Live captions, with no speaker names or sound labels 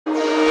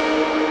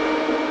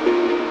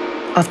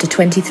After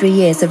 23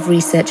 years of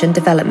research and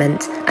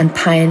development and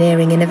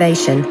pioneering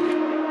innovation,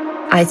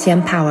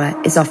 ITM Power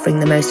is offering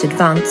the most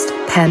advanced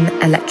PEM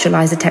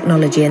electrolyser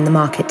technology in the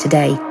market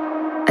today,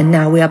 and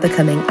now we are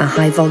becoming a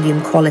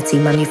high-volume quality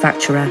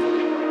manufacturer.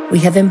 We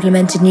have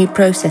implemented new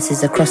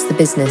processes across the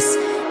business,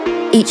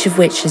 each of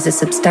which is a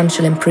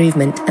substantial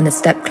improvement and a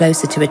step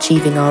closer to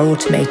achieving our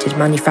automated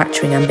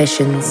manufacturing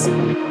ambitions.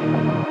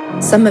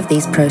 Some of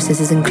these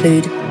processes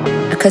include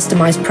a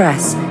customised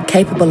press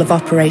capable of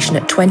operation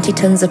at 20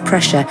 tons of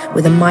pressure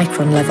with a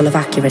micron level of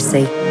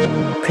accuracy,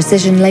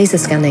 precision laser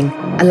scanning,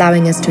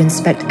 allowing us to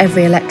inspect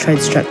every electrode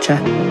structure,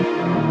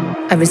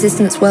 a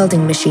resistance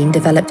welding machine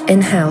developed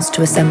in-house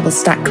to assemble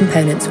stack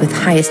components with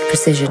highest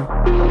precision,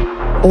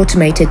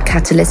 automated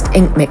catalyst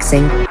ink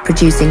mixing,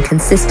 producing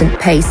consistent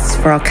pastes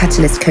for our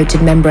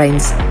catalyst-coated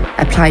membranes,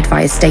 applied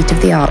via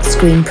state-of-the-art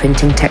screen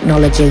printing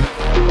technology.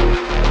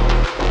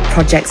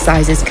 Project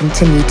sizes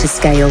continue to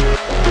scale.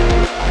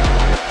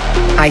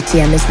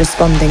 ITM is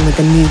responding with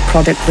a new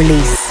product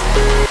release.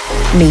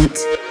 Meet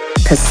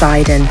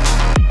POSEIDON.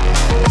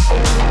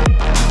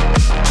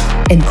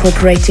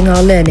 Incorporating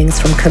our learnings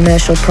from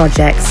commercial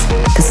projects,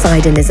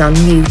 POSEIDON is our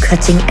new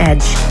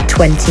cutting-edge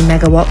 20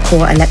 megawatt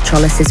core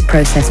electrolysis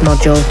process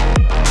module.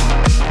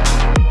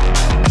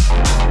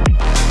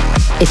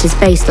 It is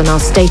based on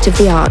our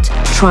state-of-the-art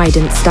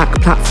TRIDENT stack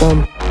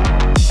platform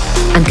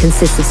and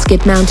consists of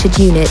skid-mounted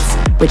units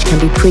which can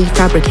be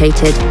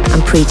pre-fabricated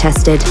and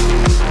pre-tested.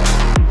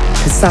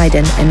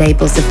 POSEIDON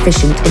enables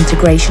efficient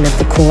integration of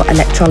the core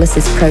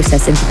electrolysis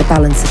process into the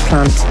balance of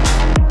plant.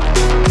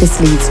 This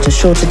leads to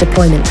shorter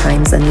deployment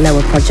times and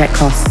lower project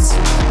costs.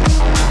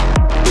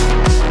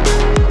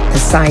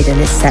 POSEIDON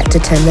is set to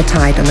turn the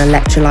tide on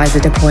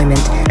electrolyser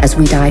deployment as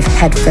we dive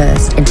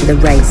headfirst into the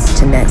race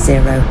to net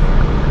zero.